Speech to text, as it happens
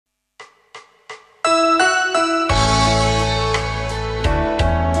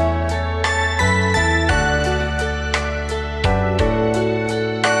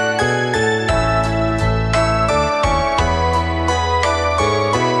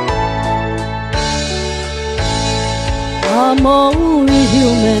I'm only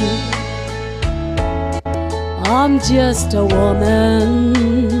human. I'm just a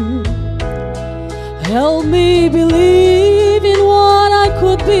woman. Help me believe in what I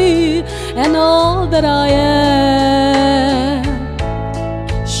could be and all that I am.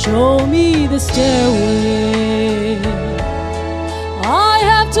 Show me the stairway I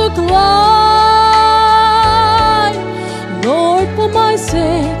have to climb. Lord, for my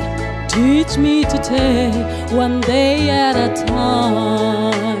sake, teach me to take one day at a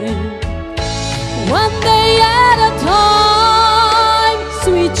time. One day at a time,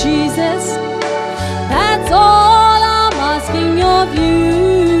 sweet Jesus, that's all I'm asking of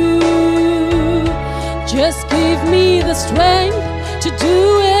you. Just give me the strength to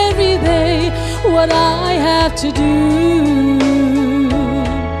do every day what I have to do.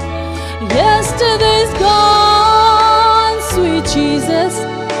 Yesterday's gone, sweet Jesus,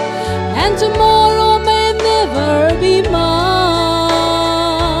 and tomorrow may never be mine.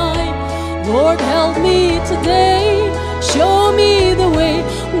 Lord, help me today, show me the way,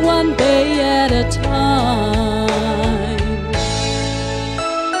 one day at a time.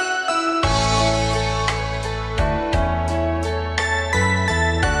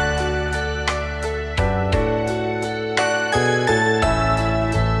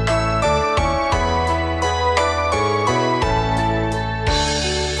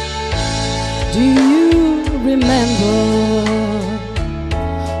 Do you remember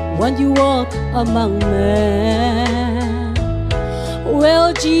when you walk among men?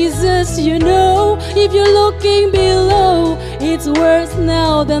 Well, Jesus, you know, if you're looking below, it's worse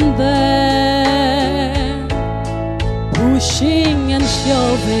now than then. Pushing and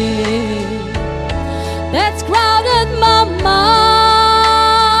shoving, that's crowded my mind.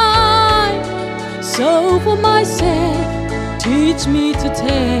 So for my sake, teach me to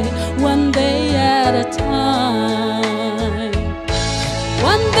take one day at a time.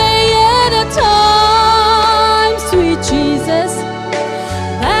 One day at a time, sweet Jesus,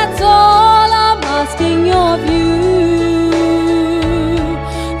 that's all I'm asking of you.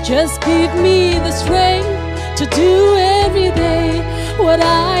 Just give me the strength to do every day what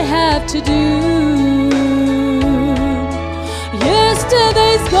I have to do.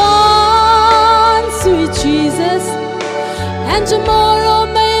 Yesterday's gone, sweet Jesus, and tomorrow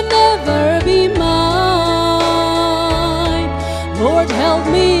may never be mine. Lord, help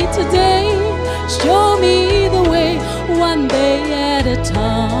me today, show me the way, one day at a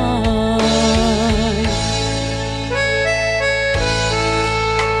time.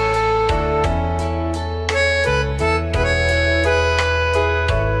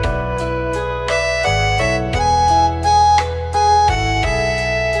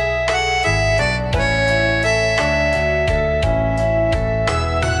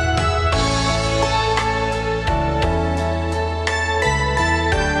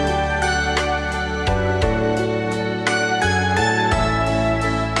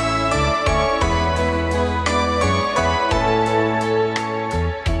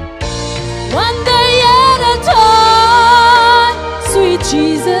 One day at a time, sweet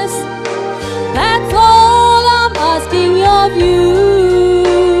Jesus, that's all I'm asking of you.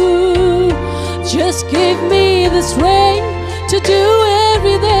 Just give me the strength to do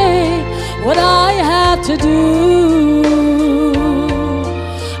every day what I have to do.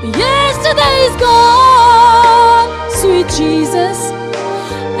 Yesterday's gone, sweet Jesus,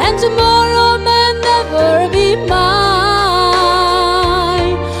 and tomorrow may never be mine.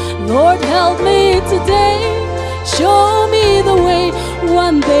 Lord, help me today, show me the way,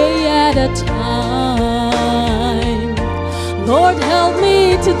 one day at a time. Lord, help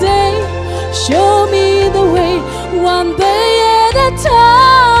me today, show me the way, one day at a time.